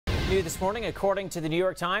New this morning, according to the New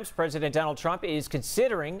York Times, President Donald Trump is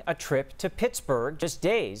considering a trip to Pittsburgh just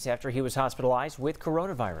days after he was hospitalized with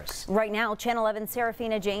coronavirus. Right now, Channel 11's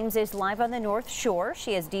Serafina James is live on the North Shore.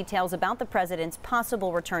 She has details about the president's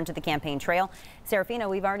possible return to the campaign trail. Serafina,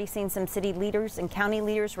 we've already seen some city leaders and county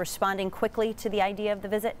leaders responding quickly to the idea of the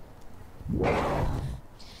visit.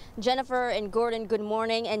 Jennifer and Gordon, good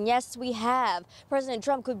morning. And yes, we have. President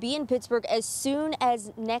Trump could be in Pittsburgh as soon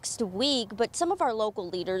as next week, but some of our local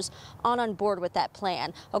leaders aren't on board with that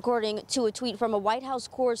plan. According to a tweet from a White House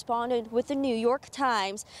correspondent with the New York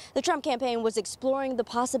Times, the Trump campaign was exploring the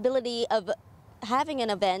possibility of having an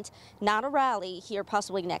event, not a rally, here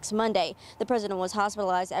possibly next Monday. The president was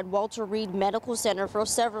hospitalized at Walter Reed Medical Center for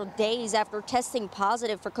several days after testing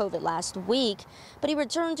positive for COVID last week, but he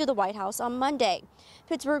returned to the White House on Monday.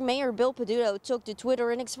 Pittsburgh Mayor Bill Peduto took to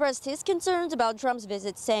Twitter and expressed his concerns about Trump's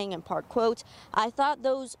visit, saying in part, quote, "I thought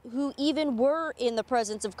those who even were in the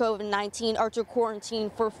presence of COVID-19 are to quarantine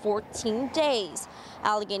for 14 days.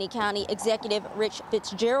 Allegheny County Executive Rich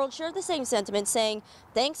Fitzgerald shared the same sentiment, saying,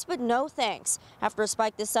 "Thanks, but no thanks. After a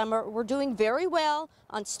spike this summer, we're doing very well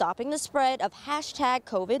on stopping the spread of hashtag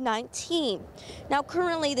COVID-19. Now,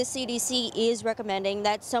 currently, the CDC is recommending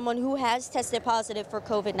that someone who has tested positive for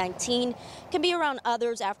COVID-19 can be around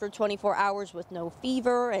others after 24 hours with no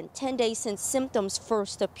fever and 10 days since symptoms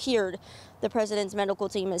first appeared. The president's medical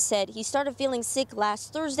team has said he started feeling sick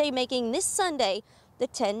last Thursday, making this Sunday the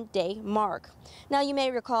 10-day mark. Now, you may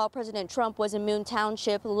recall President Trump was in Moon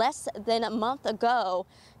Township less than a month ago.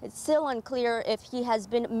 It's still unclear if he has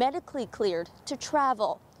been medically cleared to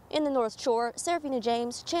travel. In the North Shore, Serafina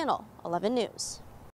James, Channel 11 News.